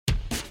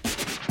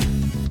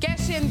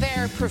in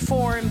there,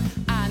 perform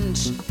and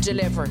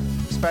deliver.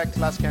 Respect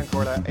Lasky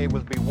Corla, it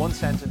will be one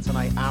sentence and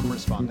I am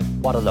responding.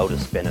 What a load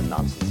of spin and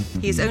nonsense.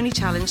 He has only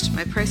challenged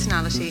my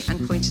personality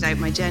and pointed out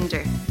my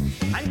gender.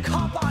 And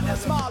cop on a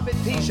small bit,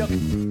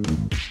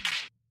 Taoiseach.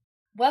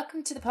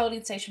 Welcome to the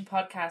Polling Station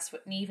podcast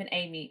with Niamh and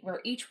Amy,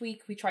 where each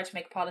week we try to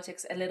make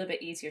politics a little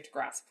bit easier to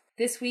grasp.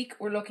 This week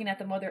we're looking at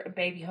the Mother and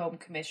Baby Home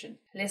Commission.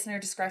 Listener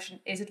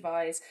discretion is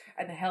advised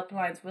and the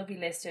helplines will be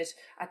listed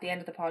at the end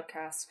of the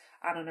podcast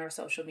and on our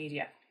social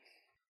media.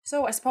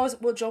 So I suppose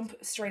we'll jump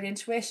straight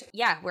into it.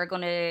 Yeah, we're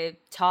going to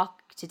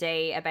talk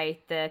today about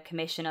the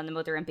Commission on the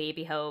Mother and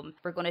Baby Home.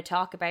 We're going to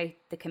talk about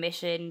the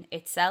Commission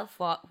itself,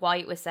 why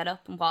it was set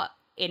up and what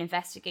it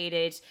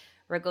investigated.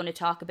 We're going to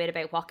talk a bit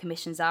about what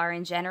commissions are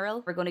in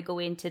general. We're going to go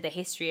into the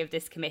history of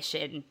this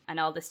commission and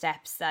all the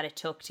steps that it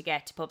took to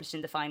get to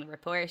publishing the final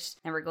report.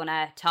 And we're going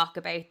to talk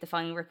about the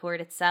final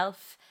report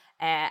itself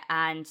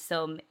and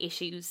some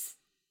issues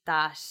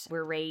that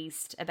were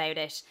raised about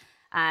it.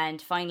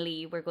 And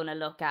finally, we're going to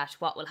look at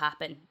what will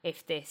happen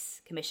if this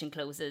commission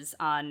closes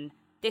on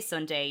this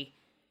Sunday,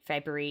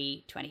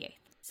 February 28th.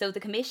 So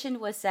the commission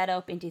was set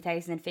up in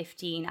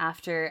 2015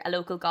 after a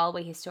local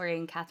Galway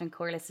historian, Catherine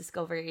Corliss,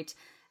 discovered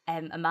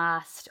a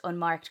masked,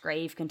 unmarked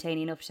grave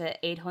containing up to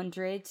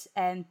 800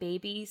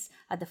 babies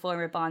at the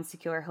former Bon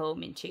Secure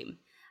home in Tuam.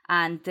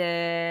 And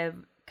the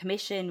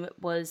commission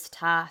was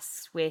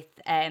tasked with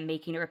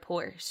making a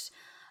report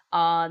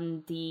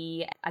on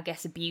the,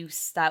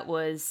 abuse that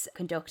was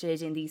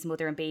conducted in these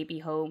mother and baby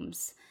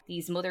homes.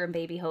 These mother and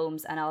baby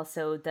homes and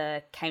also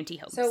the county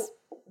homes. So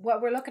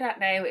what we're looking at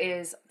now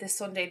is this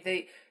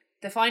Sunday,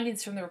 the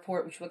findings from the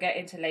report, which we'll get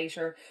into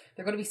later,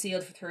 they're going to be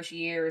sealed for 30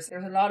 years.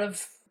 There's a lot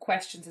of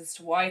questions as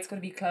to why it's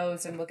going to be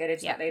closed, and we'll get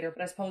into that later.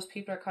 But I suppose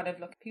people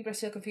are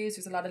still confused.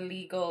 There's a lot of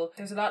legal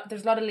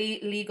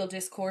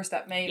discourse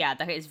that may... Yeah,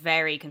 that is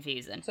very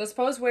confusing. So I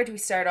suppose where do we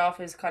start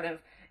off is kind of,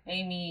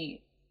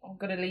 Amy, I'm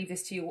going to leave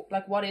this to you.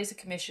 Like, what is a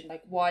commission?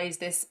 Like, why is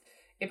this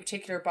in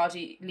particular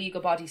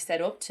legal body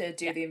set up to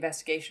do the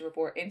investigation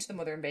report into the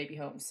mother and baby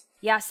homes?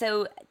 Yeah,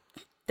 so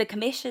the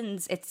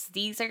commissions,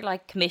 these are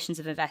like commissions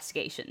of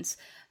investigations.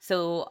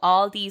 So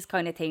all these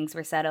kind of things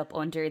were set up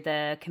under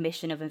the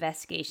Commission of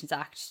Investigations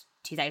Act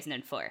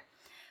 2004.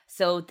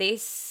 So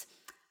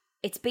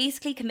it's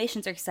basically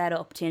commissions are set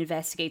up to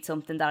investigate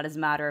something that is a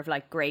matter of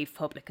like grave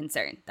public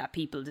concern that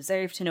people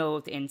deserve to know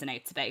the ins and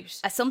outs about.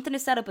 Something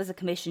is set up as a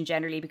commission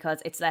generally because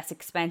it's less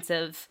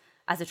expensive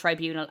as a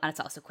tribunal and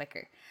it's also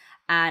quicker.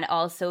 And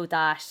also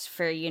that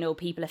for,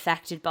 people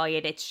affected by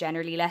it, it's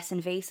generally less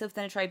invasive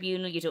than a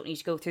tribunal. You don't need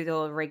to go through the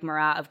whole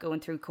rigmarole of going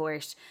through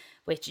court,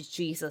 which is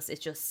Jesus. It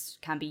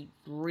just can be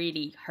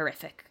really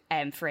horrific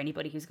for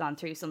anybody who's gone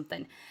through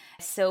something.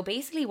 So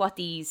basically what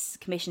these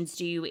commissions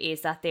do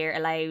is that they're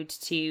allowed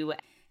to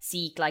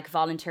seek like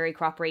voluntary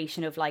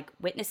cooperation of like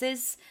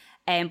witnesses.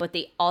 But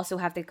they also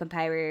have the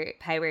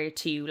power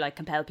to like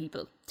compel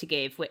people to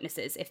give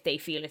witnesses if they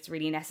feel it's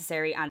really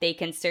necessary, and they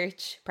can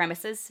search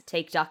premises,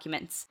 take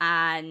documents,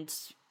 and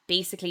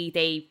basically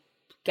they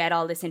get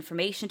all this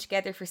information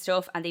together for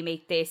stuff and they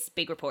make this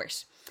big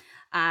report.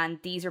 And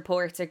these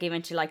reports are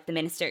given to like the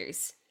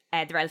ministers,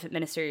 the relevant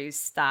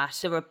ministers that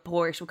the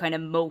report will kind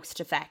of most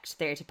affect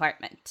their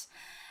department.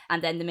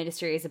 And then the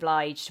minister is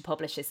obliged to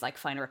publish this like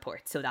final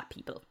report so that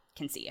people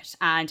can see it.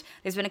 And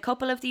there's been a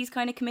couple of these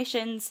kind of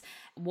commissions.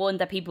 One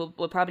that people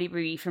will probably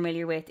be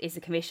familiar with is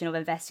the Commission of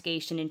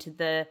Investigation into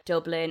the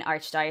Dublin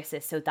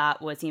Archdiocese. So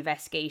that was the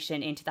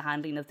investigation into the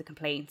handling of the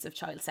complaints of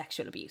child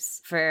sexual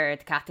abuse for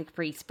the Catholic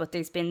priest. But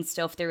there's been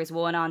stuff, there was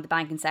one on the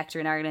banking sector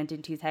in Ireland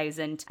in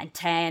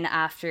 2010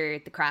 after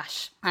the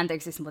crash, and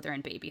there's this mother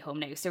and baby home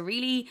now. So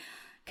really,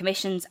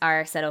 commissions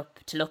are set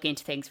up to look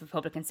into things for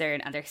public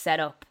concern, and they're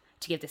set up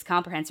to give this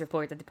comprehensive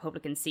report that the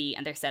public can see,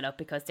 and they're set up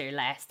because they're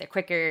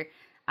quicker,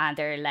 and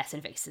they're less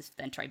invasive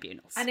than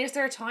tribunals. And is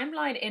there a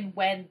timeline in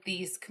when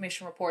these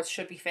commission reports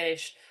should be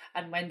finished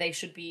and when they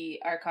should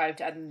be archived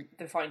and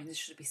the findings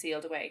should be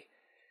sealed away?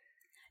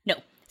 No.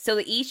 So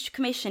each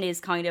commission is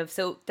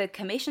the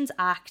Commissions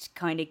Act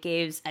kind of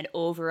gives an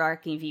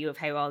overarching view of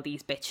how all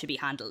these bits should be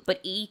handled. But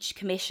each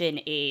commission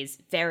is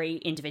very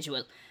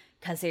individual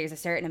because there's a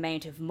certain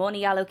amount of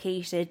money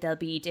allocated. There'll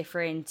be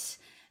different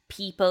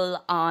people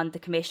on the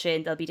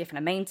commission, there'll be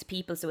different amounts of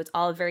people, so it's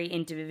all very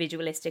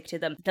individualistic to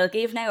them. They'll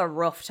give now a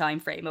rough time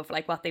frame of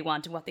like what they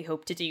want and what they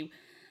hope to do,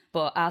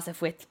 but as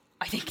if with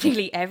I think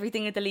nearly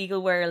everything in the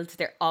legal world,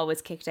 they're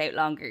always kicked out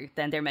longer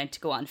than they're meant to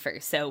go on for.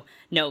 So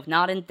no,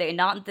 not in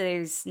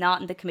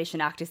the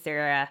Commission Act is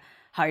there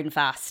hard and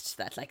fast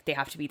that like they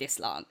have to be this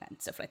long and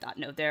stuff like that.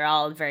 No, they're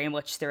all very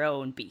much their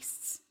own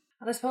beasts.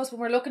 And I suppose when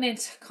we're looking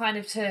into kind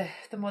of to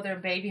the Mother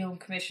and Baby Home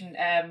Commission,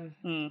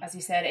 as you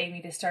said,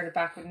 Amy, this started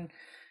back when,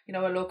 a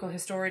local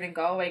historian in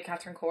Galway,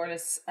 Catherine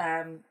Corliss,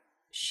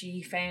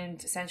 she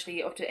found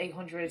essentially up to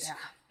 800,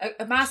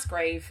 a mass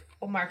grave,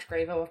 unmarked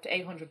grave of up to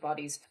 800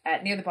 bodies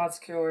near the Bon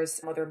Secure's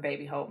Mother and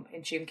Baby Home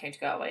in Tuam, County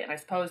Galway. And I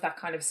suppose that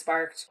kind of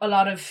sparked a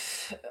lot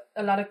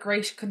of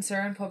great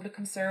concern, public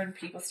concern.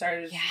 People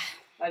started,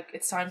 like,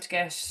 it's time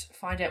to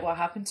find out what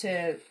happened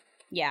to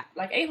Yeah.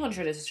 Like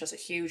 800 is just a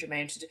huge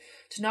amount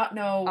to not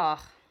know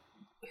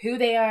who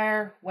they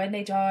are, when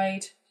they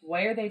died,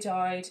 where they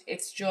died.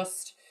 It's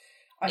just,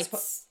 I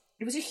suppose,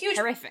 it was a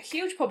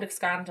huge public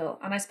scandal.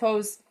 And I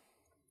suppose,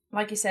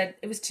 like you said,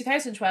 it was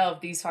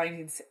 2012 these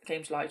findings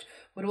came to light,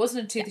 but it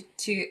wasn't until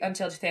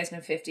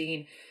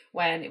 2015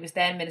 when it was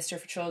then Minister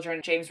for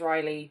Children James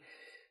Riley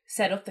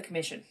set up the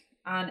commission.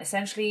 And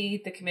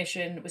essentially the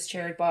commission was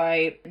chaired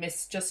by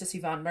Miss Justice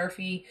Yvonne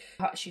Murphy.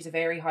 She's a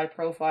very high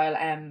profile,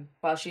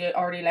 she had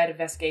already led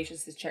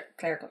investigations into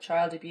clerical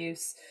child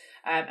abuse.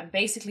 And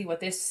basically what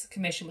this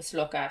commission was to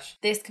look at,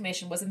 this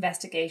commission was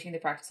investigating the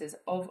practices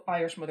of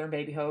Irish mother and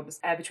baby homes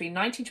between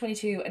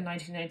 1922 and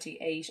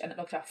 1998, and it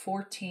looked at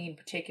 14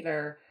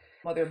 particular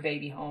mother and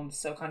baby homes,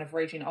 so kind of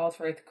ranging all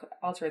throughout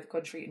the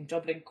country in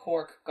Dublin,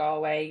 Cork,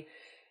 Galway,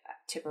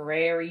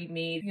 Tipperary,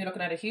 Meath. You're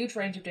looking at a huge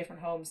range of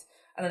different homes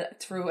and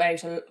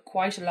throughout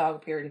quite a long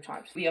period of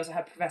time. We also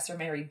have Professor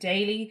Mary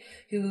Daly,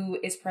 who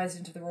is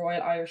president of the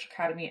Royal Irish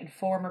Academy and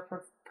former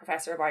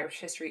Professor of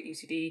Irish History at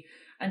UCD,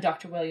 and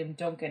Dr. William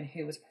Duncan,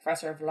 who was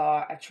Professor of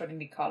Law at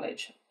Trinity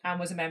College and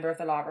was a member of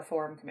the Law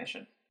Reform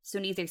Commission. So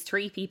there's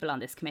 3 people on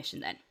this commission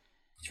then?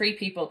 3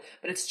 people,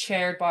 but it's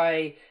chaired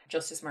by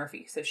Justice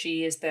Murphy. So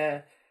she is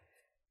the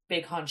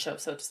big honcho,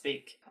 so to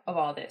speak, of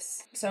all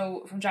this.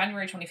 So from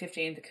January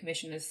 2015, the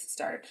commission is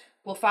started.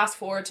 We'll fast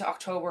forward to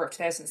October of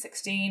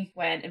 2016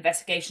 when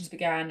investigations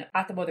began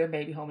at the mother and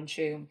baby home in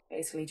Tuam,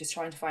 basically just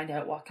trying to find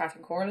out what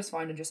Catherine Corless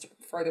found and just to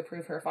further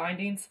prove her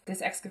findings.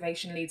 This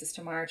excavation leads us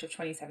to March of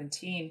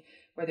 2017,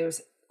 where there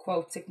was,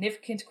 quote,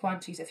 significant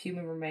quantities of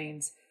human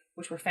remains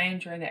which were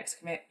found during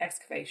the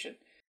excavation.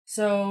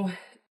 So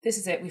this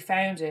is it. We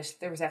found it.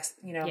 There was,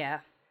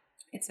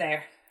 it's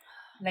there.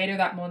 Later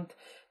that month,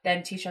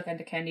 then Taoiseach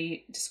Enda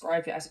Kenny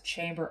described it as a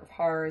chamber of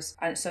horrors.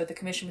 And so the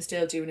commission was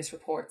still doing its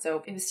report.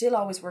 So it was still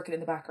always working in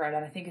the background.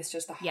 And I think it's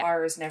just the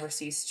horrors never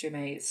cease to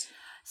amaze.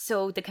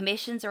 So the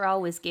commissions are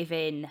always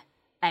given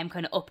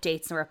kind of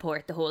updates and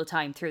report the whole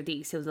time through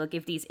these. So they'll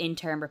give these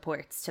interim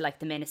reports to like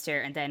the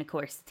minister and then of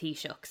course the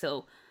Taoiseach.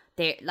 So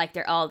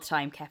they're all the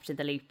time kept in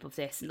the loop of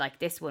this. And like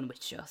this one,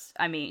 which just,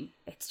 I mean,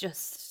 it's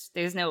just,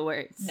 there's no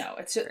words. No,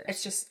 it's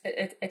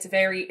a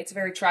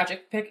very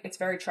tragic pick. It's a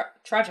very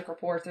tragic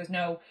report. There's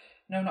no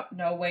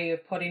way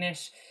of putting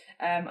it.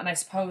 And I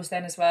suppose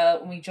then as well,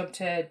 when we jump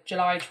to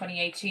July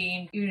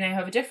 2018, you now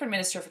have a different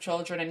Minister for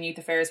Children and Youth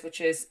Affairs,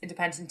 which is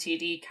independent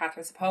TD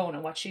Catherine Sapone.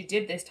 And what she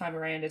did this time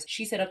around is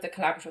she set up the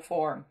Collaborative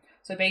Forum.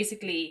 So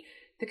basically,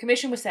 the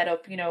commission was set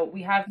up,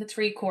 we have the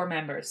 3 core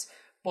members,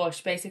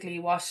 but basically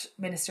what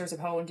Minister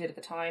Sapone did at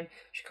the time,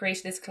 she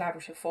created this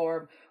Collaborative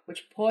Forum,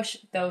 which push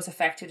those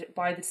affected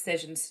by the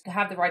decisions to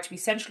have the right to be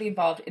centrally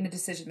involved in the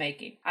decision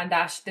making. And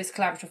that this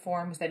Collaborative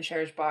Forum was then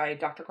chaired by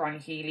Dr.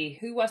 Gráinne Healy,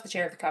 who was the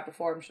chair of the Collaborative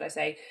Forum, should I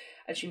say,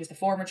 and she was the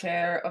former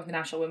chair of the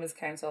National Women's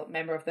Council,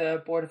 member of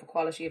the Board of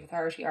Equality of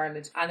Authority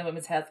Ireland and the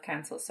Women's Health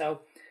Council.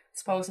 So I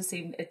suppose it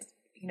seemed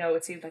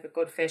like a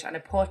good fit, and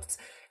it puts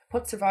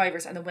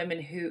survivors and the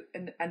women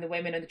and the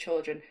women and the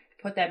children,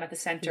 put them at the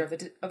centre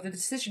of the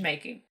decision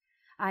making.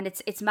 And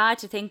it's mad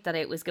to think that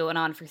it was going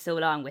on for so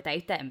long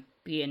without them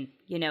being,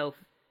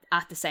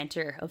 at the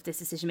centre of this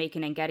decision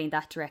making and getting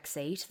that direct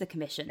say to the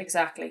commission.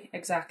 Exactly.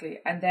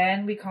 And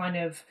then we kind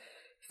of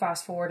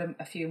fast forward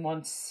a few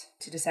months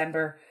to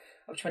December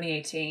of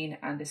 2018,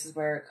 and this is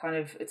where kind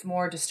of it's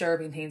more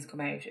disturbing things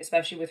come out,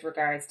 especially with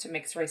regards to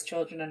mixed race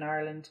children in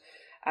Ireland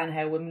and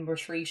how women were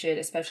treated.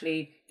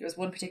 Especially there was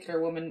one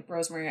particular woman,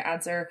 Rosemary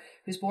Adzer,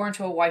 who's born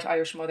to a white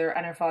Irish mother,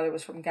 and her father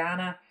was from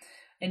Ghana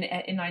in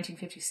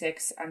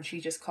 1956, and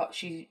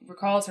she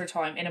recalls her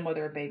time in a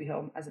mother and baby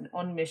home as an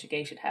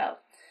unmitigated hell.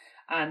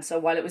 And so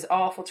while it was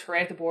awful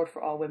throughout the board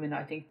for all women,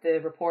 I think the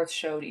reports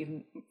showed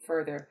even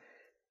further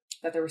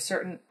that there were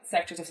certain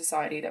sectors of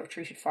society that were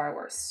treated far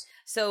worse.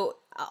 So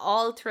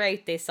all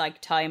throughout this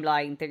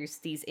timeline, there's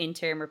these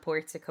interim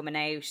reports are coming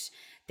out.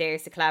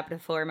 There's the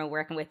Collaborative Forum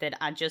working with it,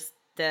 and just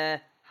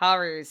the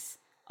horrors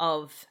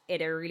of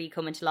it are really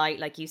coming to light.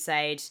 Like you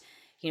said,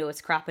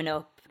 it's cropping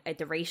up.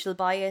 The racial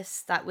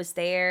bias that was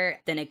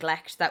there, the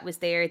neglect that was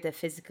there, the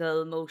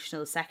physical,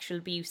 emotional, sexual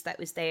abuse that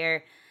was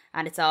there,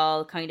 and it's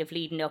all kind of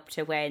leading up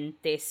to when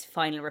this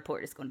final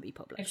report is going to be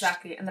published.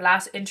 Exactly. And the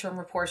last interim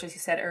report, as you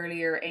said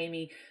earlier,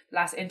 Amy, the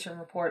last interim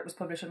report was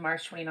published in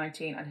March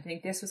 2019, and I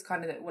think this was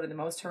kind of one of the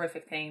most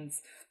horrific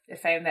things. It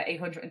found that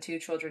 802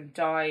 children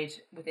died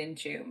within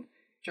Tuam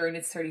during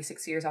its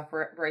 36 years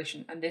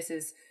operation, and this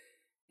is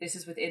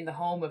within the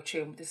home of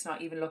Tuam. This is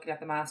not even looking at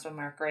the mass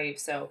unmarked grave.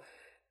 So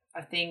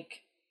I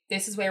think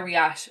this is where we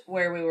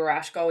were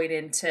at going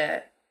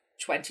into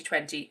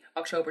 2020,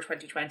 October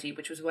 2020,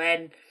 which was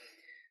when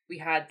we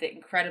had the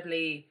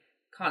incredibly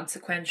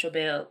consequential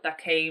bill that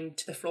came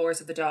to the floors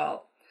of the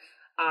Dáil.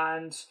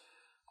 And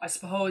I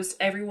suppose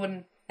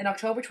everyone in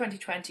October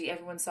 2020,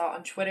 everyone saw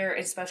on Twitter,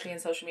 especially in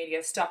social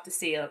media, stop the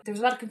steal. There was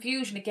a lot of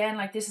confusion again.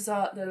 Like it's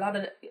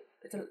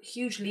a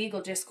huge legal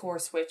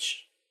discourse,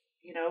 which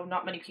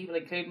not many people,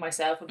 including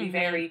myself, would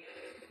be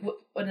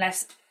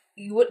unless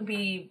you wouldn't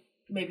be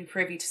maybe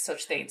privy to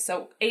such things.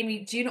 So Amy,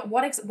 do you know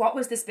what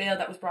was this bill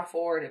that was brought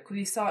forward? Because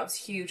we saw it was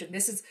huge, and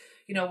this is,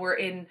 we're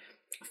in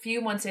a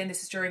few months in.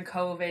 This is during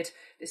COVID.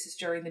 This is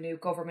during the new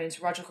government.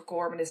 Roger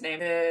O'Gorman is now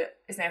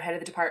head of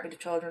the Department of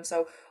Children.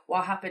 So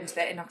what happened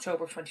then in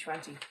October of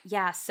 2020?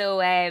 Yeah, so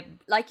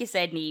like you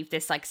said, Niamh,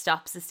 this like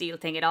stops the steal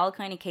thing. It all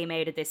kind of came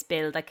out of this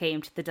bill that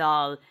came to the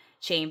Dáil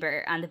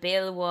chamber, and the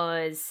bill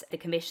was the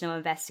Commission of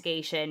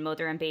Investigation,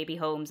 Mother and Baby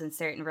Homes and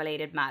Certain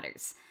Related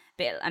Matters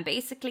bill. And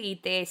basically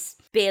this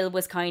bill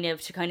was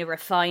to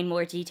refine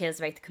more details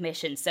about the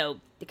commission.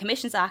 So the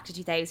Commissions Act of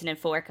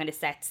 2004 kind of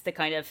sets the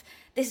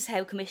this is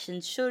how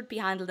commissions should be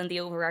handled and the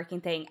overarching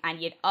thing, and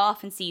you'd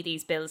often see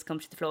these bills come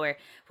to the floor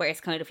where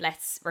it's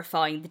let's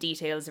refine the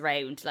details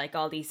around, like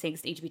all these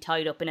things need to be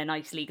tied up in a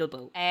nice legal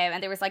bow.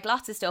 And there was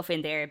lots of stuff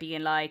in there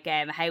being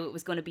how it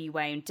was going to be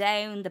wound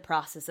down, the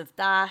process of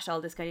that,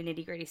 all this kind of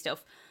nitty gritty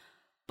stuff.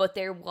 But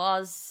there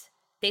was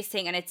this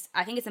thing, and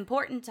I think it's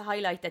important to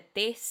highlight that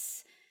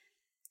this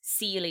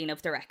sealing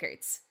of the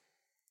records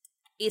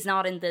is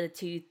not in the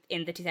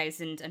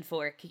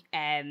 2004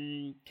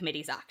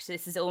 Committees Act.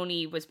 This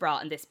was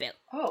brought in this bill.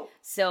 Oh.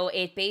 So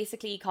it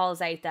basically calls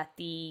out that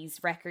these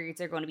records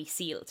are going to be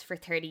sealed for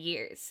 30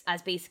 years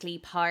as basically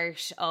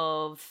part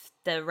of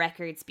the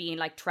records being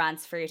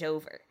transferred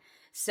over.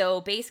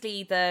 So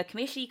basically the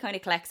committee kind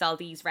of collects all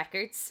these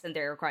records and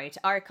they're required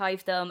to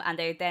archive them, and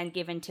they're then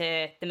given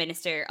to the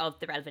Minister of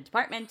the relevant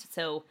department.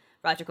 So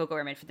Roger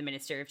O'Gorman for the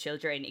Minister of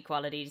Children,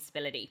 Equality,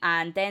 Disability.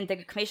 And then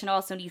the Commission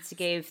also needs to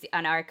give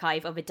an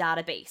archive of a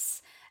database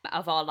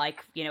of all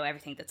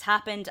everything that's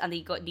happened, and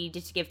they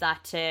needed to give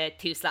that to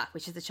TUSLA,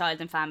 which is the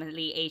Child and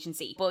Family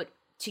Agency. But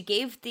to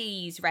give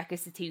these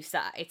records to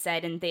TUSLA, it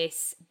said in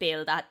this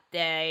bill that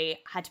they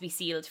had to be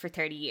sealed for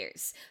 30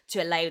 years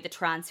to allow the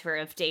transfer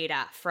of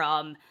data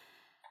from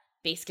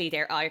basically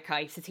their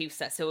archives to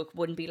TUSLA, so it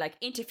wouldn't be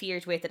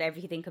interfered with, that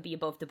everything could be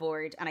above the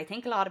board. And I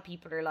think a lot of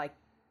people are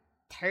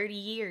 30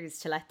 years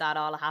to let that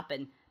all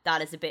happen,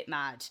 that is a bit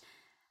mad.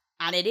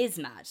 And it is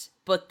mad.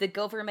 But the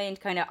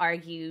government kind of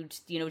argued,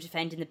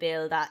 defending the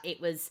bill, that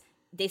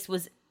this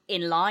was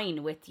in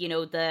line with,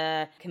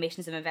 the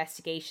Commissions of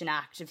Investigation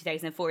Act of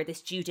 2004,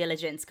 this due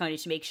diligence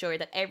to make sure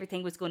that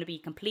everything was going to be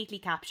completely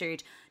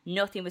captured,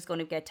 nothing was going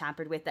to get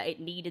tampered with, that it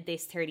needed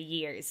this 30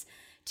 years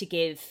to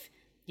give,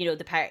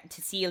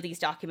 to seal these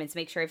documents,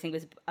 make sure everything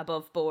was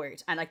above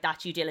board, and that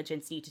due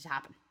diligence needed to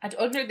happen. And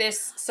under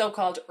this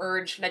so-called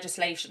urge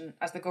legislation,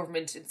 as the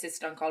government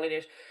insisted on calling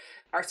it,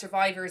 are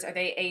survivors, are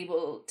they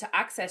able to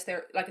access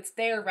it's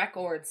their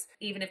records,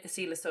 even if the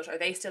seal is such, are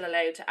they still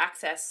allowed to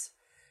access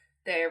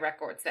their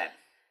records then?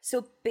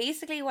 So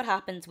basically what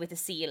happens with a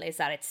seal is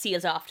that it's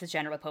sealed off to the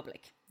general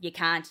public. You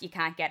can't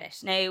get it.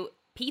 Now,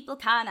 people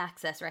can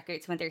access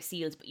records when they're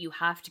sealed, but you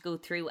have to go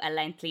through a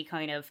lengthy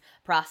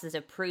process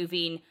of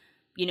proving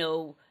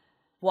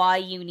why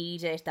you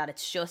need it, that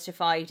it's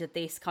justified, that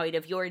this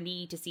your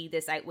need to see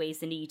this outweighs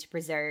the need to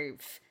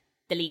preserve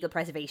the legal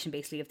preservation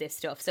basically of this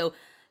stuff. So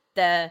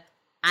the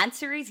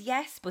answer is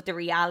yes, but the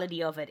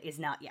reality of it is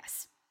not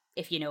yes,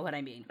 if you know what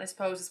I mean. I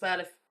suppose as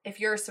well, if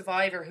you're a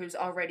survivor who's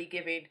already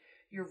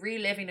you're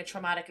reliving a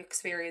traumatic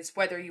experience,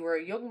 whether you were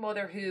a young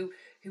mother who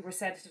was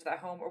sent into that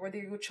home, or whether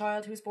you're a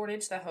child who was born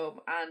into that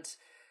home, and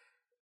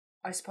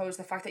I suppose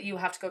the fact that you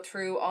have to go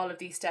through all of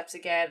these steps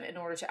again in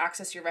order to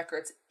access your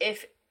records,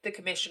 if the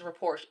commission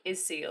report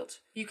is sealed,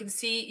 you can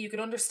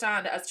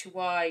understand as to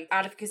why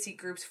advocacy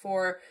groups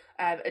for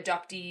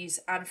adoptees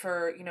and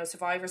for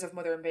survivors of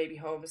mother and baby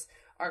homes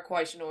are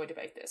quite annoyed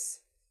about this.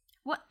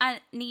 What, and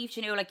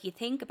Niamh, you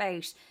think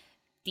about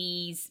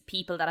these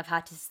people that have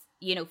had to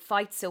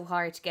fight so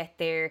hard to get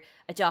their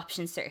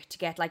adoption cert, to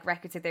get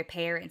records of their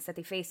parents, that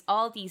they face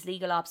all these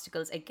legal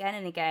obstacles again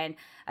and again,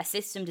 a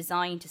system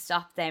designed to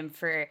stop them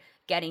for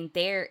getting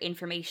their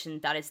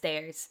information that is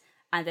theirs,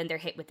 and then they're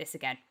hit with this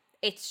again.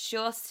 It's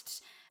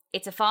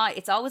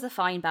always a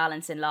fine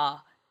balance in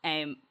law,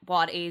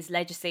 what is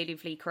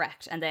legislatively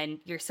correct, and then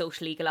your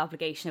social legal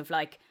obligation of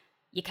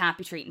you can't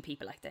be treating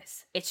people like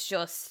this. It's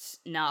just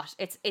not,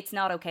 it's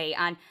not okay.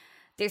 And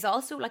there's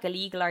also a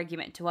legal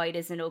argument to why it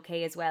isn't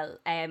okay as well.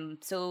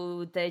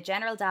 So the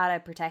General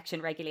Data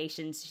Protection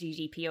Regulations,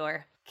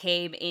 GDPR,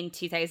 came in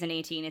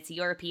 2018. It's a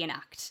European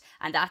Act,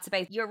 and that's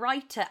about your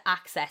right to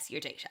access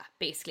your data,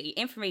 basically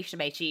information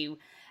about you.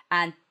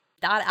 And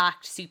that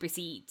act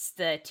supersedes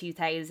the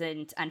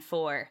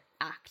 2004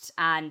 Act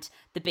and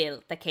the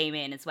bill that came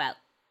in as well.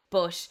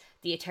 But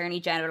the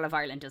Attorney General of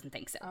Ireland doesn't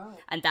think so. Oh.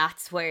 And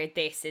that's where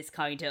this is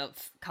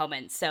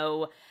coming.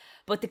 So,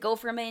 but the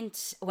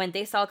government, when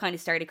this all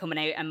started coming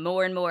out, and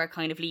more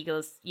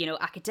legal,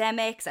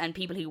 academics and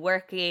people who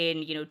work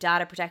in,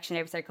 data protection,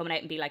 everything started coming out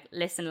and be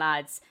listen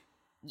lads,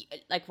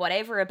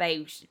 whatever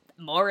about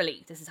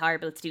morally, this is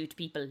horrible to do to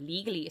people.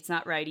 Legally, it's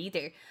not right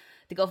either.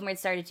 The government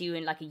started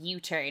doing a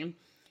U-turn,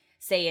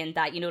 saying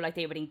that, like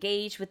they would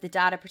engage with the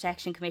Data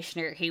Protection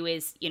Commissioner, who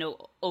is,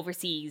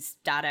 oversees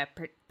data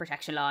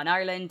protection law in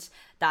Ireland,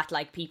 that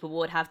like people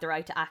would have the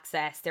right to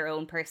access their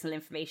own personal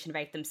information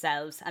about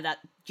themselves, and that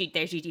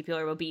their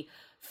GDPR will be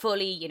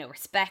fully,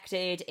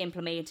 respected,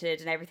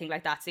 implemented and everything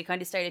like that. So they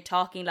kind of started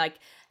talking like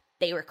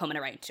they were coming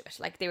around to it.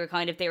 Like they were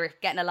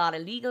getting a lot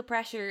of legal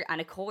pressure,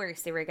 and of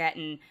course they were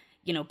getting,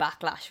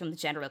 backlash from the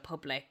general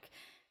public,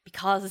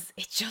 because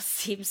it just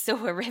seems so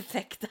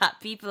horrific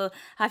that people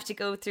have to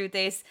go through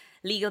this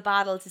legal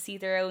battle to see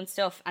their own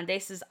stuff. And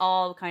this is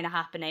all kind of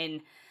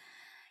happening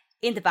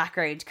in the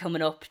background,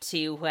 coming up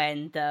to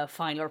when the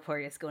final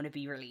report is going to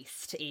be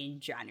released in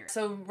January.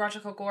 So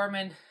Roger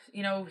O'Gorman,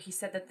 he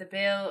said that the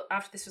bill,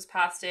 after this was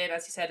passed in,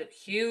 as he said, a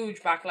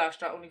huge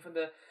backlash, not only from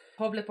the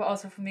public but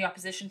also from the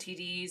opposition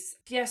TDs.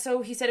 Yeah,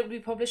 so he said it would be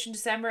published in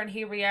December, and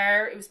here we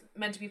are. It was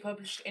meant to be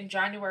published in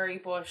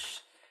January, but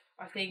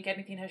I think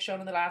anything has shown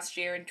in the last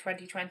year, in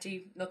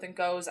 2020, nothing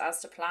goes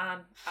as to plan.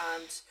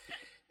 And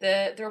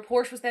the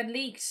report was then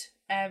leaked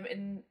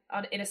in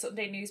a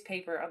Sunday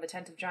newspaper on the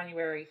 10th of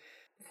January,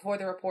 before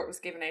the report was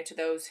given out to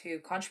those who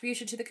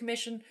contributed to the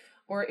commission,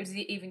 or it was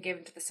even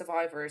given to the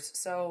survivors.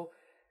 So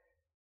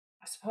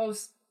I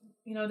suppose,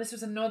 this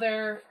was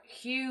another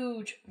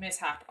huge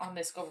mishap on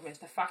this government,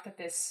 the fact that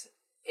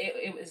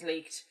it was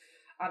leaked.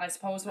 And I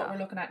suppose what we're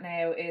looking at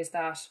now is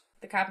that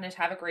the Cabinet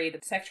have agreed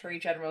that the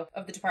Secretary-General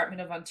of the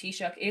Department of An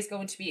Taoiseach is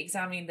going to be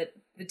examining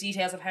the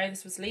details of how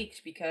this was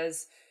leaked,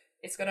 because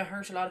it's going to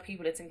hurt a lot of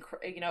people. It's a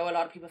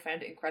lot of people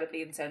found it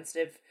incredibly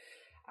insensitive,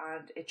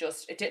 and it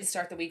didn't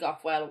start the week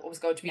off well. It was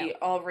going to be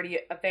already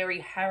a very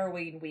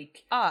harrowing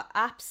week. Oh,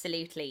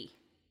 absolutely.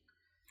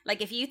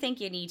 Like, if you think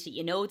you need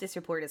to, this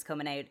report is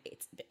coming out,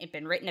 it's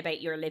been written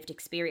about your lived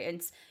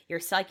experience, you're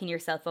psyching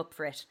yourself up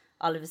for it,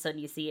 all of a sudden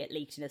you see it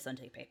leaked in a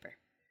Sunday paper.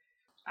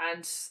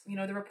 And,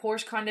 the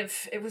report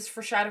it was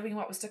foreshadowing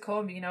what was to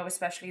come,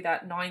 especially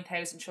that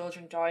 9,000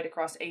 children died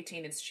across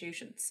 18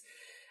 institutions.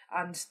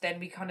 And then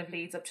we kind of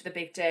leads up to the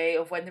big day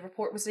of when the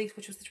report was leaked,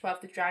 which was the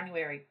 12th of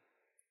January.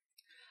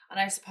 And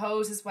I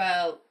suppose as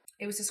well,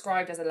 it was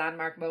described as a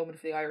landmark moment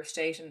for the Irish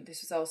state, and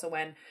this was also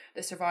when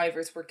the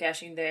survivors were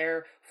getting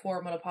their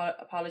formal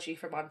apology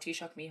from An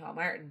Taoiseach Micheál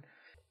Martin.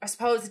 I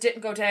suppose it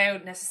didn't go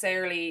down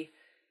necessarily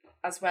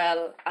as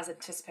well as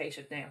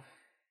anticipated now.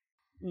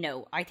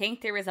 No, I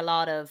think there was a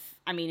lot of,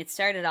 it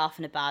started off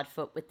in a bad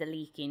foot with the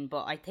leaking,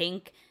 but I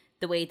think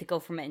the way the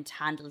government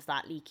handles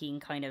that leaking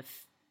kind of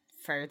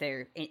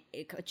further,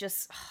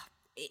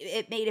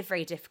 it made it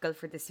very difficult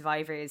for the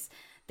survivors.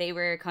 They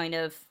were kind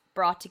of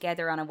brought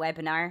together on a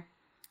webinar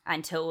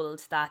and told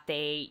that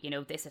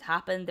this had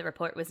happened. The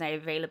report was now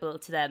available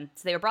to them.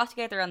 So they were brought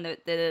together on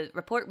the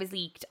report was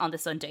leaked on the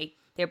Sunday.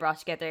 They were brought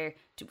together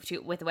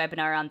with a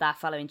webinar on that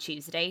following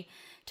Tuesday,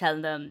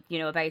 telling them,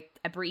 about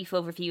a brief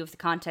overview of the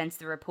contents of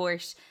the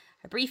report,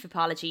 a brief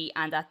apology,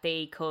 and that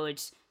they could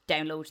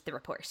download the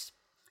report.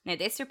 Now,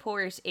 this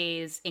report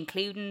is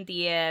including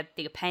the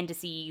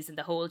appendices and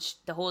the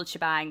whole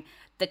shebang.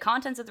 The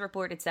contents of the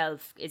report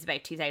itself is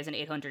about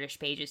 2,800-ish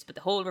pages, but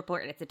the whole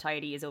report in its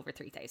entirety is over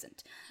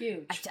 3,000.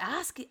 Huge.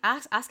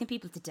 Asking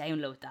people to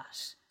download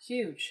that.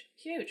 Huge.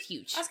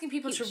 Asking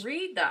people to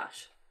read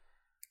that.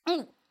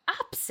 Oh,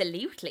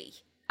 absolutely.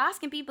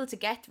 Asking people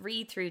to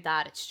read through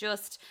that. It's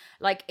just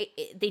like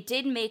they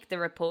did make the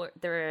report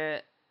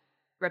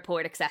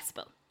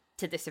accessible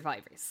to the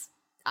survivors.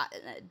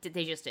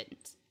 They just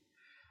didn't.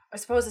 I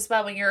suppose as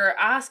well, when you're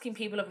asking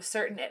people of a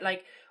certain,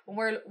 like,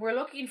 when we're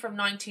looking from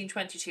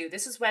 1922,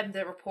 this is when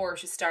the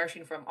report is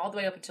starting from, all the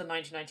way up until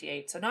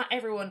 1998. So not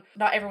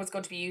everyone's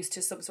going to be used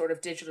to some sort of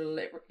digital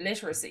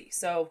literacy.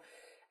 So,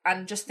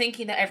 and just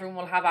thinking that everyone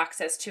will have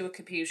access to a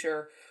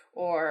computer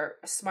or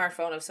a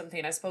smartphone of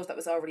something, I suppose that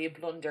was already a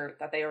blunder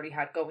that they already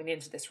had going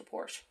into this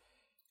report.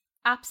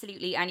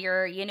 Absolutely. And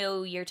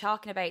you're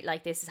talking about,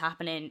 like, this is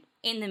happening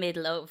in the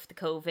middle of the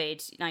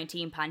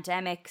COVID-19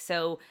 pandemic.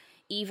 So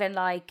even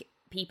like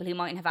people who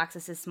mightn't have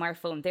access to a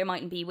smartphone, they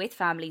mightn't be with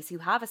families who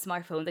have a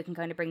smartphone that can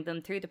kind of bring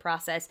them through the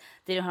process.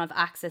 They don't have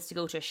access to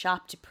go to a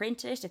shop to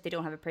print it if they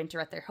don't have a printer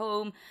at their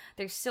home.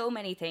 There's so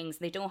many things.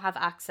 They don't have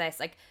access.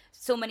 Like,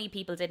 so many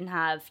people didn't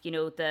have,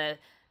 the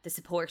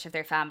support of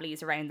their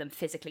families around them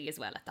physically as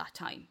well at that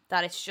time,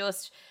 that it's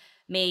just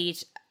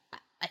made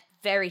a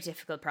very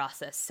difficult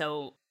process.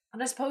 So,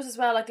 and I suppose as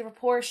well, like, the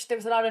report, there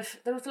was a lot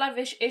of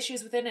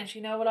issues within it.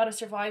 A lot of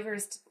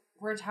survivors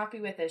weren't happy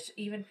with it.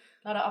 Even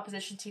a lot of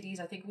opposition TDs.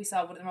 I think we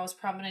saw one of the most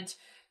prominent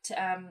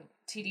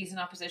TDs in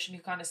opposition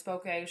who kind of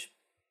spoke out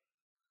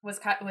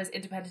was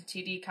independent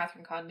TD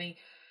Catherine Conley.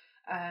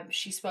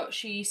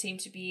 She seemed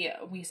to be.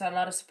 We saw a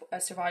lot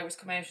of survivors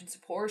come out and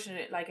support and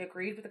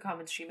agreed with the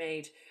comments she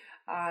made.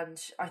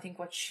 And I think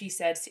what she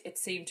said, it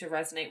seemed to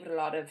resonate with a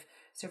lot of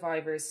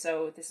survivors.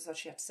 So this is what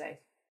she had to say.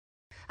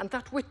 And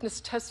that witness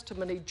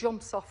testimony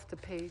jumps off the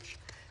page.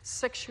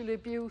 Sexual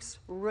abuse,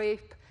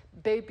 rape,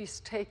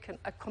 babies taken,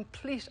 a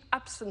complete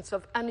absence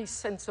of any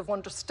sense of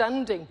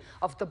understanding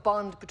of the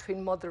bond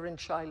between mother and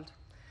child.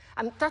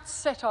 And that's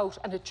set out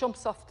and it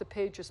jumps off the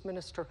pages,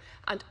 Minister,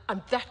 and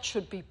that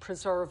should be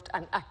preserved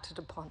and acted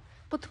upon.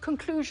 But the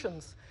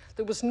conclusions,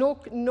 there was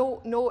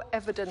no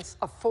evidence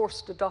of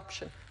forced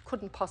adoption.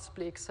 Couldn't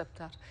possibly accept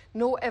that.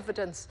 No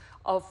evidence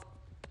of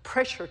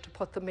pressure to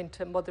put them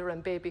into mother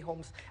and baby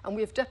homes. And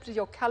we have Deputy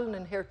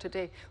O'Callaghan here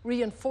today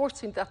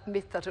reinforcing that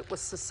myth that it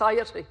was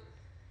society.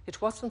 It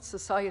wasn't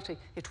society,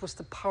 it was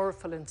the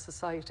powerful in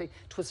society.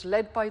 It was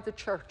led by the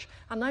church.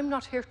 And I'm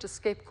not here to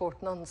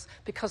scapegoat nuns,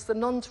 because the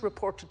nuns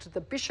reported to the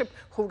bishop,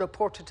 who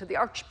reported to the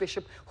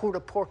archbishop, who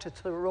reported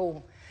to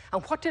Rome.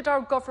 And what did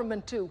our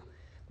government do?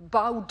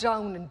 Bow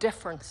down in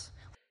deference.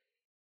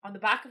 On the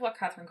back of what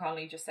Catherine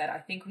Connolly just said, I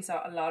think we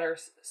saw a lot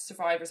of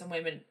survivors and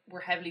women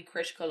were heavily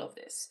critical of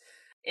this.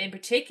 In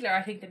particular,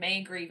 I think the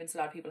main grievance a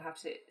lot of people have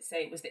to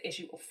say was the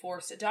issue of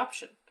forced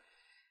adoption.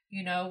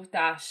 You know,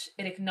 that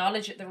it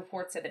acknowledged, the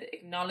report said that it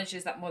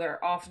acknowledges that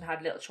mother often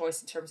had little choice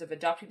in terms of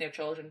adopting their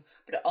children,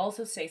 but it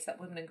also states that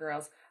women and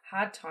girls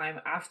had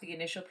time after the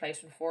initial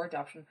placement for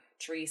adoption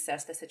to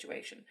reassess the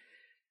situation.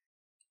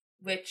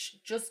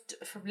 Which, just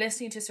from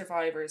listening to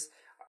survivors,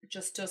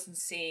 just doesn't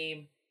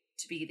seem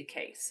to be the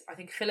case. I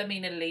think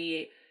Philomena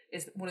Lee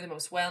is one of the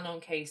most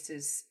well-known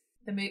cases.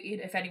 The movie,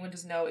 if anyone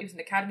doesn't know, it was an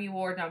Academy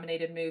Award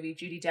nominated movie.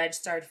 Judi Dench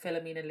starred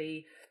Philomena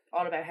Lee,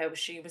 all about how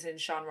she was in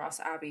Sean Ross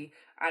Abbey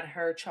and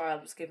her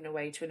child was given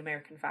away to an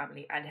American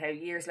family, and how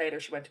years later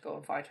she went to go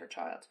and find her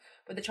child.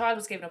 But the child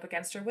was given up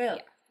against her will.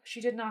 Yeah.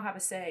 She did not have a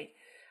say.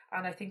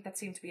 And I think that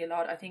seemed to be a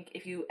lot. I think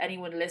if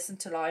anyone listened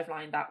to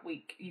Liveline that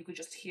week, you could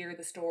just hear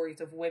the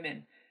stories of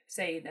women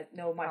saying that,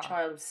 no, my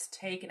child was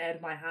taken out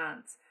of my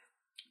hands.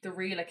 The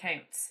real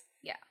accounts.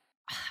 Yeah.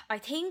 I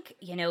think,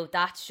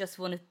 that's just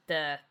one of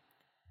the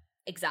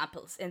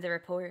examples in the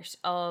report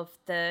of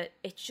the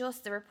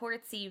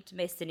report seemed to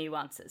miss the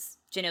nuances.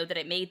 That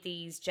it made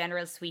these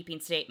general sweeping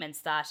statements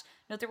that,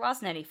 no, there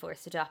wasn't any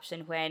forced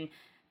adoption, when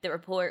the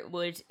report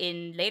would,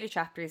 in later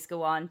chapters,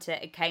 go on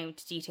to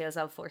account details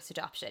of forced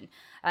adoption.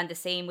 And the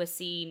same was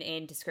seen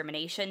in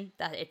discrimination,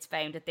 that it's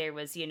found that there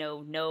was,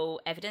 no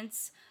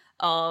evidence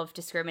of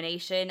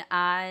discrimination.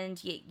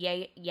 And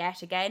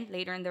yet again,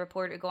 later in the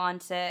report, it would go on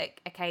to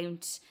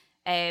account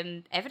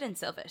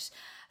evidence of it.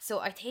 So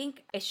I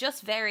think it's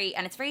just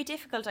it's very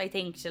difficult, I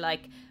think, to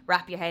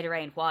wrap your head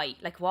around why.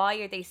 Why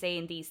are they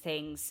saying these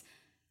things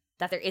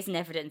that there isn't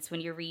evidence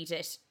when you read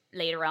it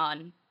later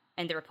on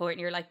in the report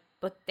and you're like,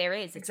 but there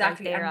is.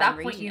 Exactly. Right there, and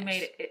that point you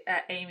made,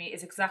 Amy,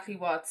 is exactly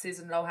what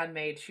Susan Lohan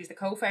made. She's the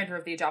co-founder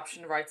of the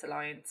Adoption Rights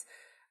Alliance.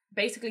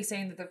 Basically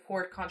saying that the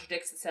report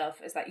contradicts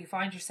itself is that you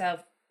find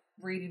yourself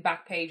reading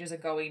back pages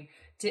and going,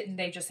 didn't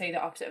they just say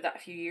the opposite of that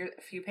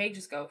a few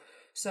pages ago?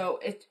 So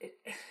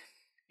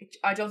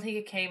I don't think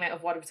it came out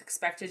of what it was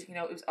expected.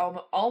 It was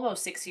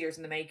almost 6 years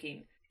in the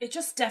making. It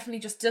just definitely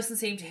just doesn't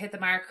seem to hit the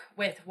mark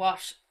with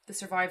what the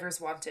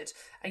survivors wanted.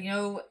 And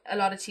a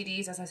lot of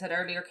TDs, as I said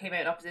earlier, came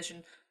out in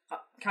opposition.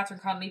 Catherine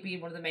Connolly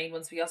being one of the main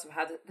ones. We also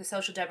had the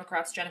Social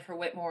Democrats, Jennifer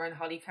Whitmore and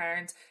Holly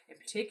Cairns in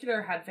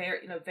particular, had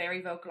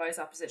very vocalised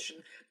opposition.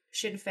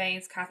 Sinn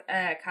Féin's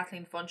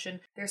Kathleen Funchion,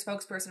 their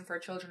spokesperson for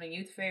Children and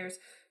Youth Affairs,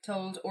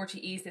 told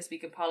RTE's This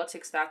Week in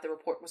Politics that the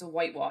report was a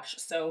whitewash.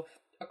 So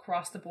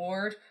across the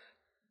board,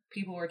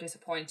 people were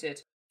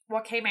disappointed.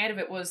 What came out of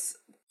it was,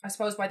 I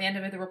suppose by the end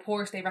of it, the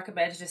report, they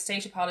recommended a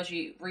state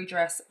apology,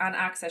 redress and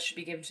access should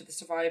be given to the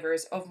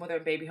survivors of mother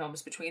and baby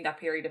homes between that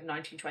period of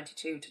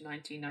 1922 to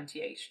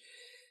 1998.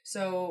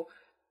 So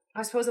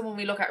I suppose that when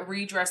we look at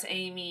redress,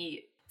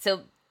 Amy...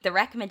 So the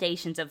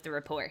recommendations of the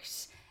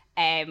report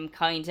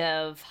kind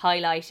of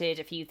highlighted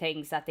a few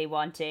things that they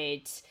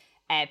wanted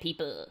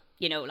people,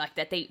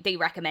 that they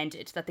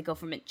recommended that the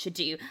government should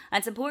do. And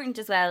it's important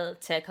as well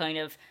to kind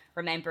of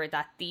remember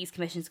that these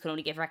commissions can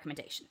only give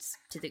recommendations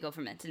to the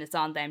government and it's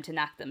on them to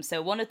enact them.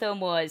 So one of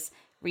them was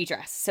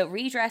redress. So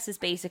redress is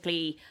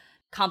basically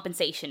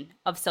compensation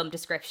of some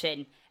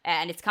description,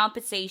 and it's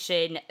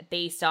compensation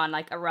based on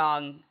a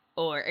wrong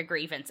or a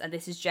grievance. And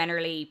this is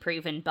generally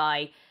proven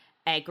by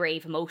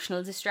grave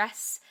emotional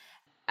distress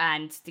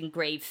and then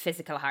grave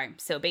physical harm.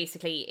 So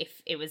basically,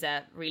 if it was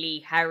a really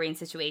harrowing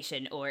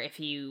situation or if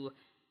you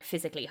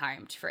physically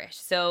harmed for it.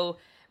 So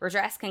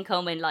redress can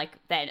come in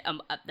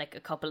a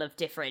couple of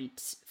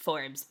different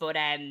forms, but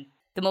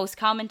the most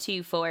common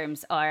two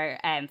forms are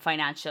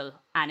financial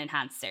and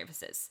enhanced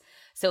services.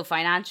 So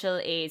financial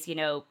is,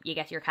 you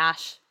get your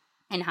cash.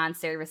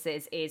 Enhanced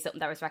services is something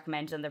that was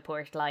recommended in the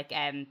report,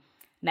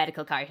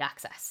 medical card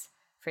access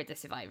for the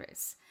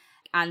survivors.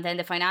 And then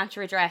the financial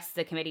redress,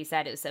 the committee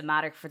said it was a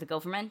matter for the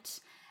government,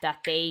 that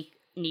they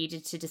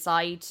needed to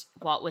decide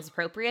what was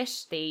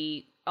appropriate.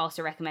 They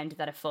also recommended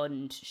that a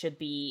fund should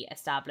be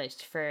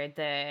established for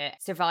the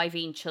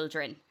surviving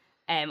children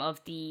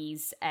of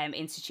these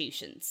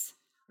institutions.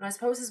 And I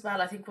suppose as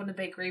well, I think one of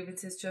the big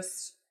grievances,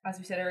 just as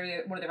we said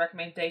earlier, one of the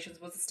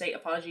recommendations was the state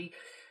apology.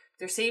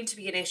 There seemed to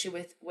be an issue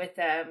with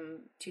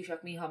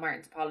Taoiseach Micheál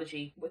Martin's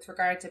apology with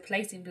regard to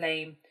placing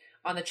blame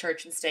on the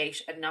church and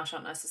state and not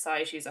on a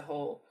society as a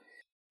whole.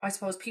 I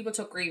suppose people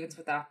took grievance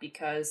with that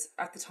because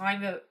at the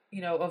time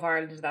of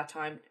Ireland at that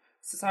time,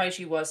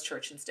 society was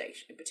church and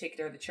state. In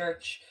particular, the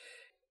church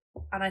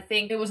And I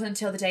think it wasn't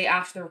until the day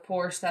after the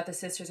report that the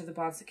Sisters of the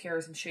Bon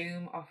Secours in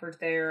Tuam offered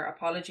their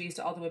apologies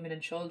to all the women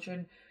and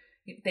children.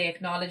 They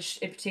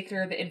acknowledged, in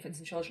particular, the infants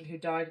and children who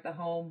died at the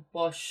home,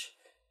 but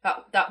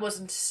that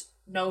wasn't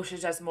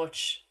noted as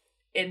much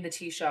in the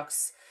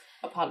Taoiseach's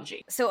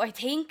apology. So I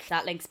think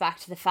that links back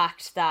to the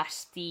fact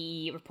that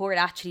the report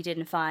actually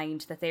didn't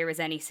find that there was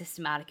any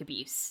systematic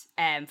abuse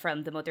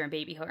from the mother and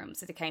baby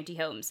homes or the county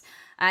homes.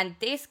 And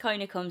this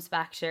kind of comes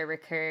back to a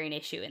recurring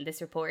issue in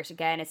this report.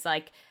 Again, it's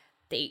like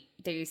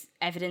there's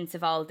evidence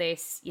of all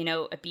this, you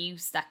know,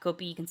 abuse that could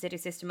be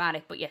considered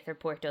systematic, but yet the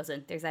report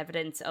doesn't. There's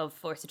evidence of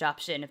forced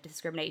adoption, of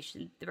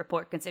discrimination. The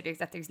report considers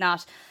that there's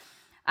not.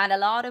 And a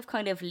lot of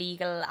kind of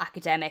legal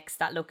academics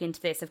that look into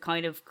this have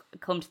kind of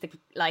come to the,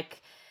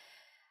 like,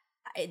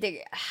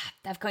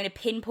 they've kind of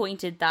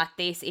pinpointed that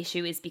this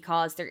issue is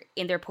because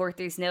in the report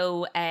there's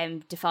no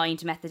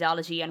defined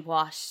methodology on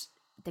what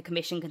the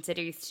Commission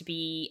considers to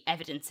be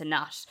evidence and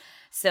not.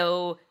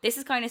 So this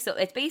is kind of, so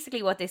it's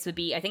basically what this would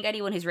be. I think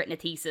anyone who's written a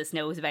thesis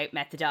knows about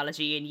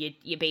methodology, and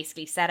you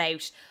basically set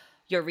out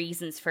your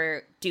reasons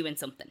for doing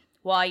something.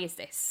 Why is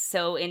this?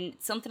 So in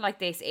something like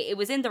this, it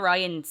was in the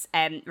Ryan's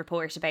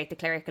report about the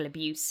clerical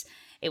abuse.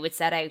 It would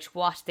set out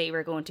what they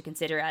were going to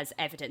consider as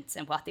evidence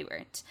and what they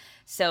weren't.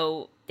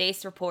 So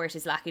this report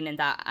is lacking in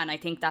that, and I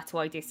think that's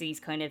why there's these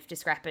kind of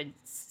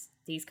discrepancies.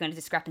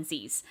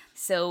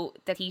 So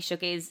the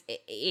Taoiseach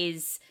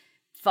is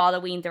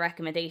following the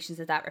recommendations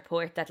of that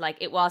report, that like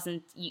it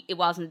wasn't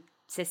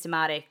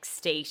systematic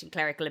state and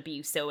clerical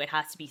abuse, so it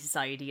has to be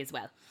society as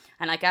well.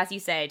 And like as you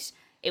said,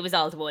 it was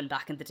all the one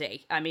back in the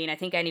day. I mean, I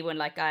think anyone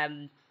like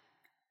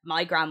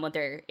my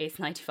grandmother is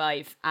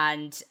 95,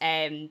 and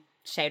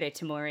shout out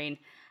to Maureen,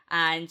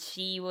 and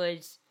she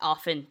would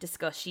often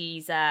discuss,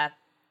 she's a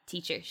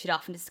teacher, she'd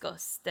often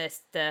discuss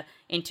the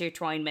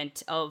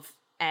intertwinement of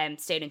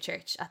state and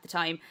church at the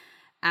time.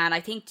 And I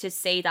think to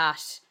say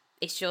that,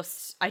 it's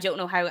just, I don't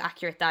know how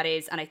accurate that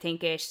is, and I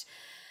think it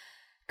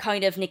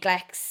kind of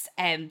neglects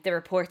the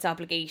report's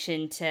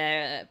obligation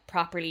to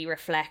properly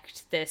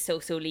reflect the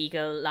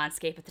socio-legal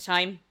landscape at the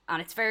time.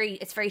 And it's very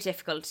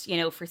difficult, you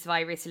know, for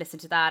survivors to listen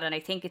to that. And I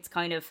think it's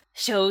kind of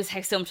shows how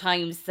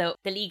sometimes the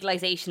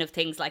legalization of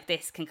things like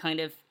this can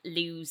kind of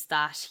lose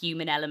that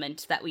human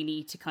element that we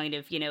need to kind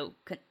of, you know,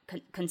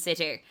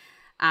 consider.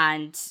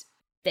 And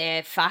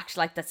the fact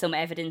like that some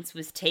evidence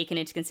was taken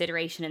into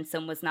consideration and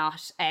some was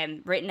not,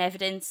 written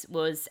evidence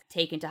was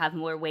taken to have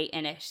more weight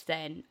in it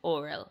than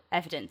oral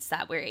evidence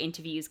that were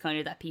interviews kind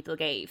of that people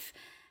gave.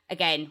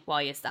 Again,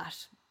 why is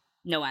that?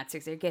 No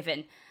answers are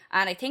given.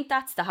 And I think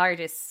that's the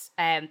hardest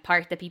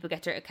part that people are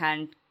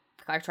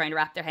trying to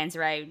wrap their heads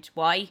around.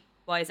 Why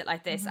is it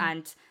like this? Mm-hmm.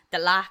 And the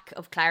lack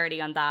of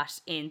clarity on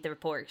that in the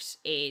report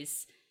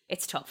it's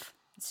tough.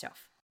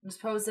 I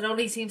suppose it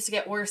only seems to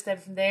get worse then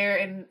from there,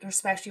 and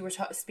especially we're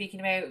speaking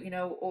about, you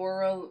know,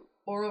 oral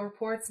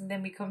reports, and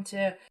then we come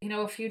to, you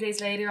know, a few days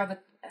later on the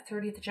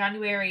 30th of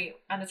January,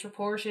 and it's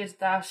reported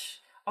that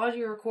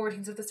audio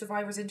recordings of the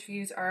survivors'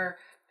 interviews were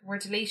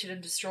deleted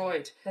and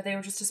destroyed, that they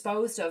were just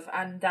disposed of,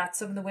 and that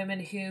some of the women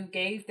who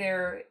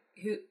were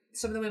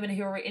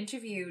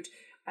interviewed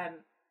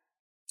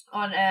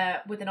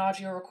with an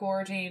audio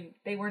recording,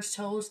 they weren't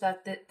told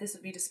that this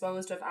would be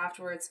disposed of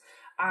afterwards.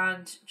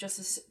 And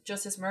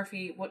Justice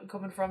Murphy wouldn't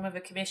come in front of a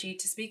committee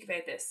to speak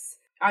about this.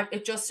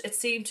 It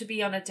seemed to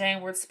be on a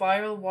downward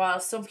spiral. While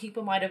some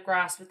people might have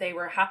grasped that they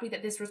were happy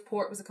that this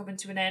report was coming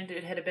to an end,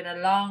 it had been a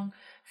long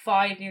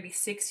 5, nearly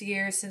 6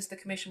 years since the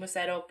commission was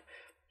set up.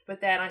 But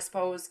then I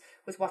suppose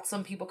with what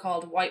some people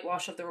called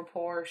whitewash of the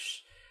report,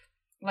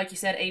 like you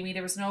said, Amy,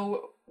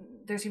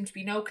 there seemed to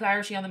be no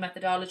clarity on the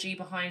methodology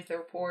behind the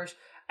report,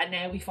 and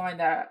now we find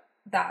that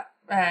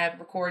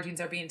recordings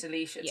are being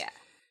deleted. Yeah.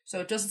 So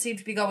it doesn't seem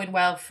to be going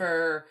well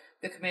for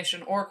the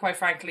commission, or quite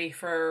frankly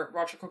for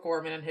Roger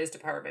O'Gorman and his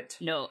department.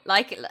 No,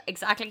 like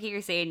exactly like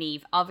you're saying,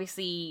 Niamh,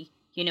 obviously,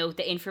 you know,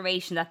 the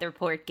information that the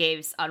report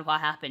gives on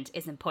what happened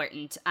is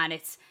important, and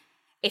it's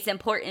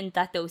important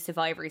that those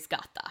survivors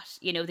got that.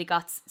 You know, they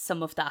got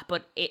some of that,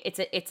 but it's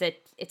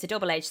a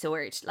double-edged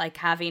sword, like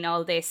having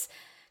all this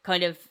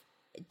kind of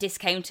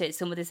discounted,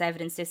 some of this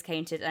evidence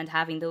discounted, and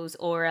having those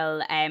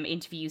oral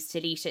interviews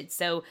deleted.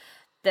 So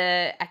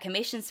a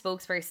commission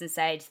spokesperson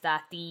said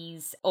that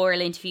these oral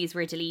interviews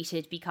were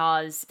deleted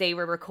because they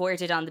were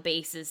recorded on the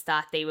basis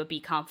that they would be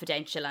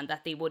confidential and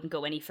that they wouldn't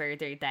go any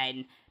further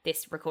than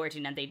this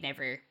recording, and they'd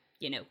never,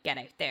 you know, get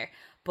out there.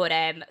 But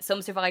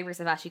some survivors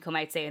have actually come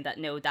out saying that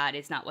no, that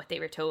is not what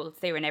they were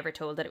told. They were never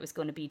told that it was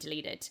going to be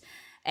deleted.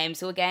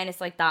 So again,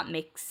 it's like that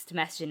mixed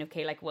messaging.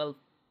 Okay, like, well,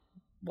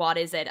 what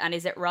is it? And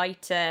is it right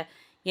to,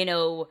 you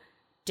know,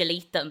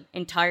 delete them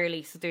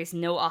entirely so there's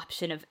no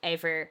option of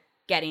ever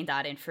getting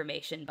that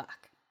information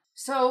back?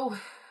 So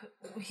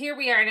here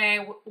we are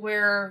now.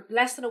 We're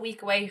less than a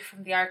week away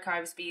from the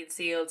archives being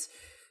sealed.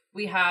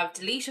 We have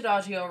deleted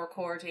audio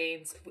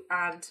recordings,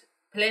 and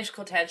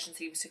political tension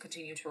seems to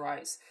continue to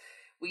rise.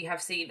 We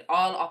have seen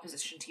all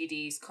opposition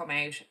TDs come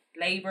out: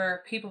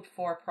 Labour, People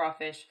Before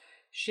Profit,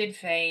 Sinn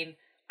Féin,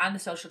 and the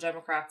Social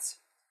Democrats.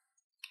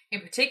 In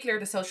particular,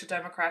 the Social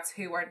Democrats,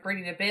 who are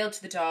bringing a bill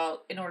to the Dáil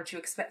in order to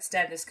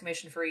extend this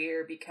commission for a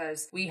year,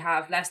 because we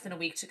have less than a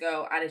week to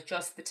go, and it's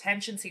just the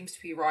tension seems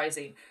to be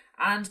rising.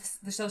 And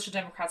the Social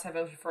Democrats have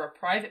voted for a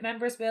private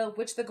members' bill,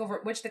 which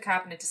the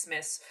cabinet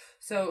dismissed.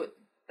 So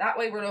that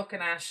way, we're looking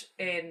at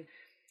in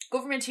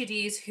government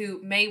TDs who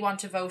may want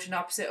to vote in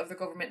opposite of the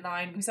government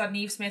line. We saw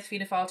Niamh Smith,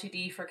 Fianna Fáil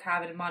TD for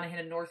Cavan and Monaghan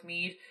and North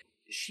Meath.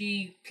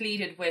 She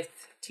pleaded with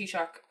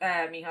Taoiseach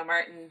Micheál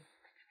Martin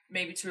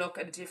maybe to look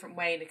at a different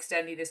way in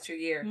extending this to a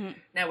year.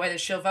 Now, whether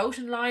she'll vote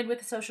in line with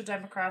the Social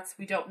Democrats,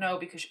 we don't know,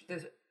 because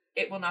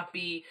it will not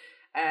be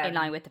in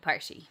line with the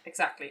party.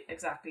 Exactly.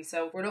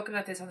 So we're looking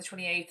at this on the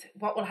 28th.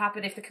 What will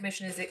happen if the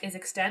commission is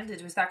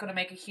extended? Is that going to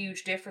make a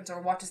huge difference,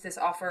 or what does this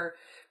offer?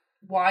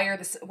 Why are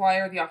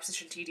the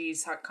opposition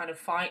TDs kind of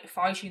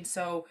fighting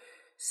so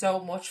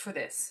much for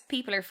this?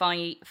 People are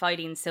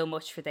fighting so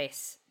much for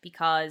this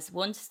because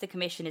once the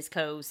commission is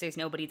closed, there's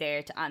nobody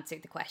there to answer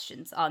the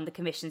questions on the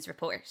commission's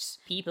report.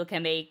 People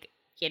can make,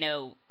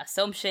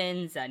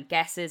 assumptions and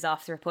guesses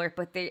off the report,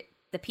 but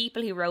the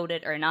people who wrote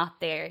it are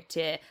not there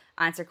to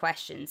answer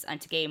questions and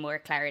to gain more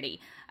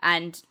clarity.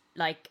 And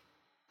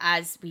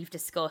as we've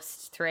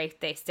discussed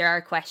throughout this, there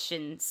are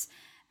questions.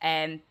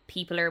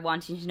 People are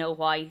wanting to know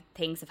why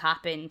things have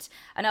happened.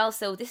 And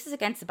also, this is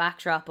against the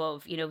backdrop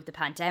of, the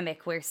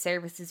pandemic, where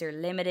services are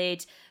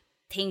limited,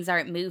 things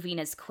aren't moving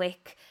as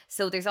quick.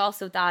 So there's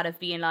also that of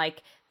being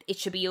it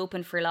should be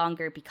open for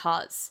longer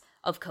because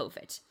of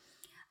COVID.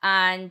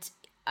 And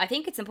I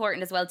think it's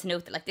important as well to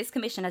note that this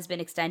commission has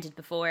been extended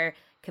before.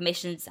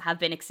 Commissions have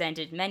been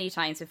extended many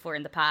times before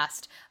in the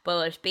past.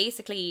 But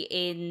basically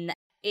in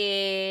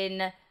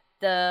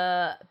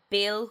the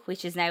bill,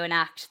 which is now an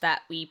act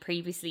that we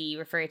previously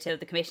referred to,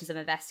 the Commissions of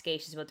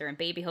Investigations, Mother and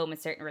Baby Home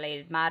and Certain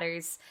Related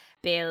Matters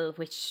bill,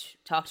 which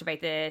talked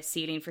about the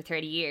ceiling for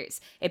 30 years,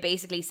 it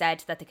basically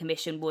said that the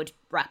commission would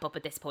wrap up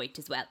at this point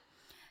as well.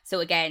 So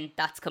again,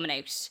 that's coming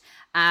out.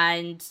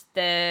 And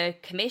the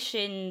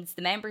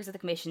members of the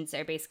commissions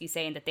are basically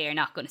saying that they are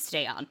not going to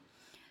stay on.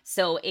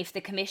 So if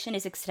the commission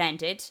is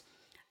extended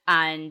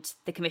and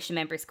the commission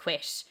members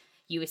quit,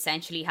 you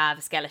essentially have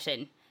a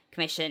skeleton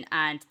commission,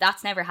 and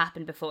that's never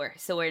happened before,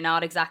 so we're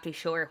not exactly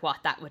sure what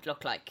that would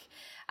look like.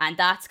 And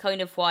that's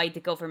kind of why the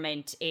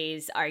government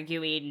is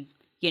arguing,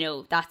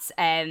 that's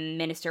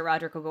Minister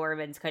Roderick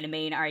O'Gorman's kind of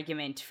main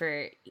argument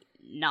for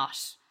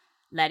not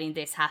letting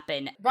this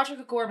happen.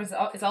 Roderick O'Gorman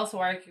is also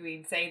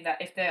arguing, saying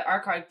that if the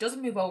archive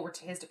doesn't move over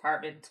to his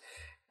department,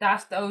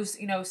 that those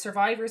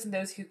survivors and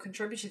those who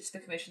contributed to the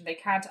commission, they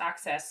can't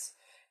access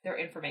their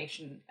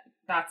information.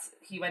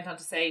 He went on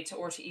to say to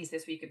RTE's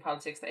This Week in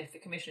Politics that if the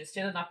commission is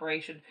still in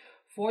operation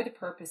for the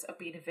purpose of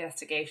being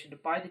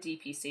investigated by the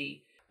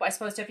DPC. But I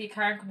suppose Deputy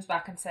Karen comes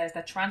back and says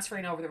that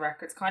transferring over the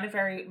records, kind of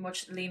very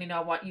much leaning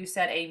on what you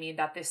said, Amy, and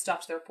that this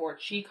stops the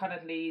report. She kind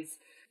of leaves,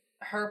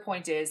 her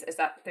point is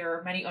that there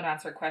are many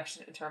unanswered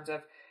questions in terms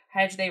of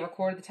how do they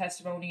record the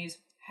testimonies,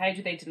 how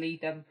do they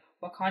delete them,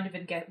 what kind of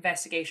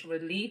investigation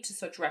would lead to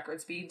such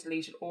records being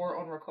deleted or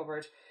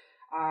unrecovered.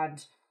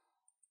 And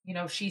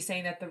she's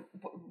saying that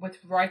with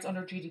rights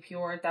under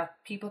GDPR,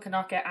 that people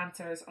cannot get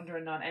answers under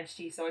a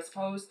non-entity. So I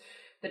suppose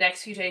the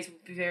next few days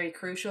would be very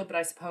crucial, but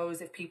I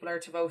suppose if people are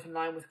to vote in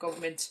line with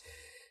government,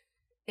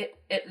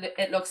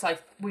 it looks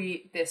like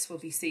this will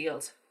be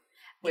sealed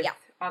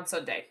on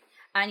Sunday.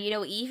 And,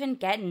 even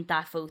getting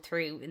that vote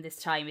through in this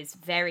time is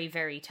very,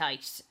 very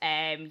tight.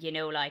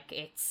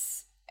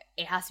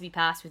 It has to be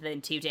passed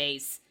within 2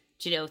 days,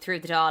 through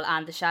the Dáil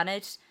and the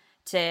Seanad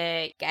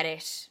to get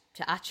it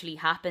to actually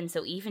happen.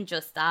 So even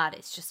just that,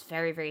 it's just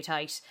very, very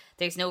tight.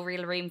 There's no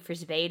real room for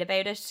debate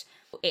about it.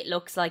 It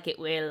looks like it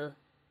will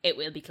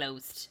be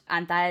closed.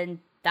 And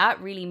then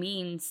that really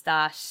means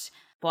that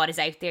what is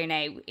out there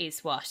now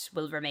is what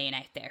will remain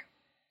out there.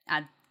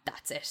 And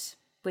that's it.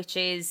 Which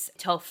is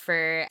tough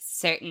for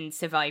certain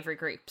survivor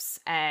groups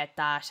that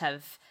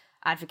have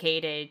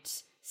advocated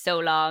so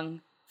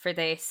long for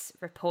this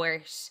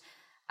report,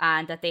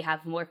 and that they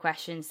have more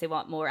questions, they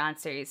want more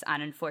answers,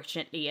 and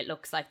unfortunately it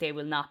looks like they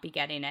will not be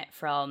getting it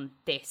from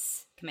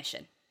this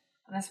commission.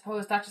 And I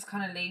suppose that just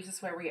kind of leaves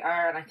us where we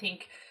are, and I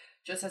think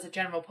just as a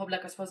general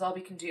public, I suppose all we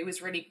can do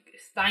is really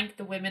thank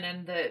the women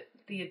and the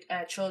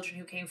children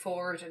who came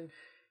forward and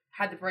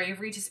had the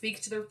bravery to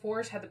speak to the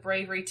report, had the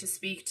bravery to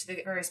speak to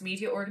the various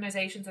media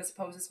organisations, I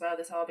suppose, as well.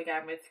 This all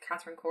began with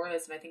Catherine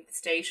Corless, and I think the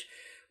state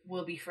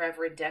will be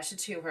forever indebted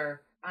to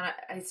her.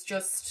 And it's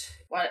just,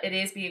 while it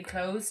is being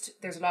closed,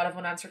 there's a lot of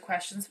unanswered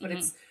questions, but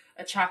it's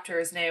a chapter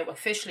is now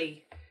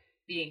officially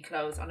being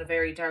closed on a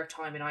very dark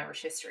time in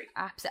Irish history.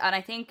 Absolutely. And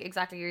I think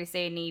exactly what you're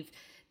saying, Niamh,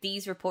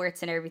 these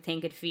reports and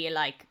everything could feel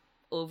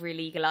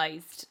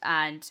over-legalised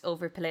and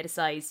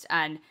over-politicised,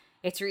 and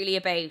it's really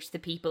about the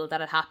people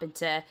that it happened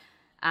to,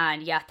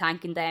 and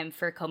thanking them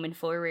for coming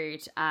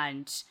forward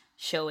and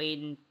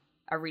showing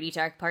a really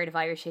dark part of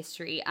Irish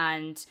history.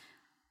 And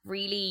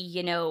really,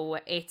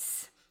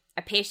 it's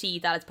a pity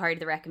that as part of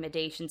the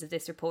recommendations of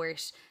this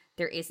report,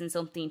 there isn't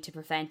something to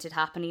prevent it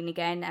happening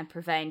again and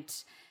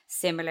prevent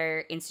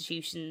similar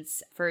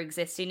institutions from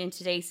existing in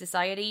today's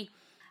society.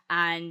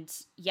 And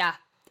yeah,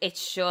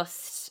 it's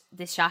just,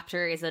 this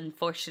chapter is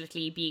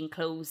unfortunately being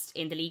closed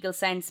in the legal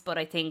sense, but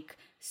I think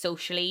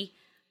socially,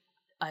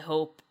 I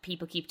hope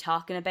people keep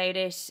talking about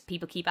it,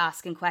 people keep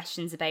asking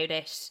questions about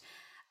it,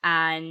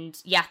 and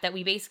yeah, that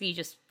we basically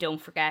just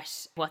don't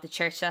forget what the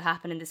church let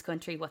happen in this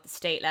country, what the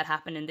state let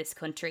happen in this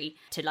country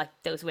to like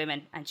those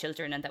women and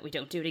children, and that we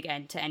don't do it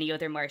again to any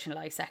other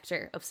marginalised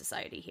sector of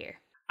society here.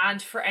 And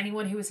for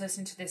anyone who was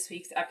listening to this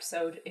week's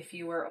episode, if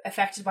you were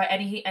affected by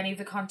any of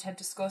the content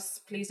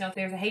discussed, please note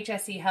there's a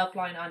HSE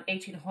helpline on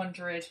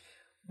 1800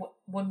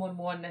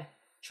 111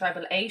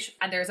 888,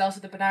 and there's also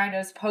the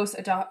Bernardos post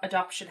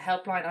adoption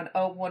helpline on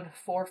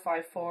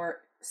 01454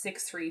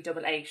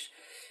 6388.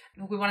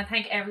 We want to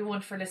thank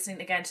everyone for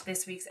listening again to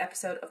this week's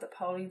episode of The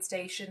Polling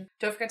Station.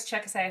 Don't forget to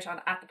check us out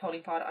on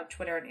 @thepollingpod on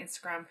Twitter and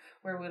Instagram,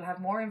 where we'll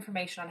have more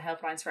information on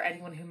helplines for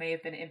anyone who may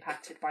have been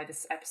impacted by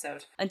this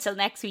episode. Until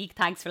next week,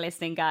 thanks for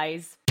listening,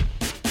 guys.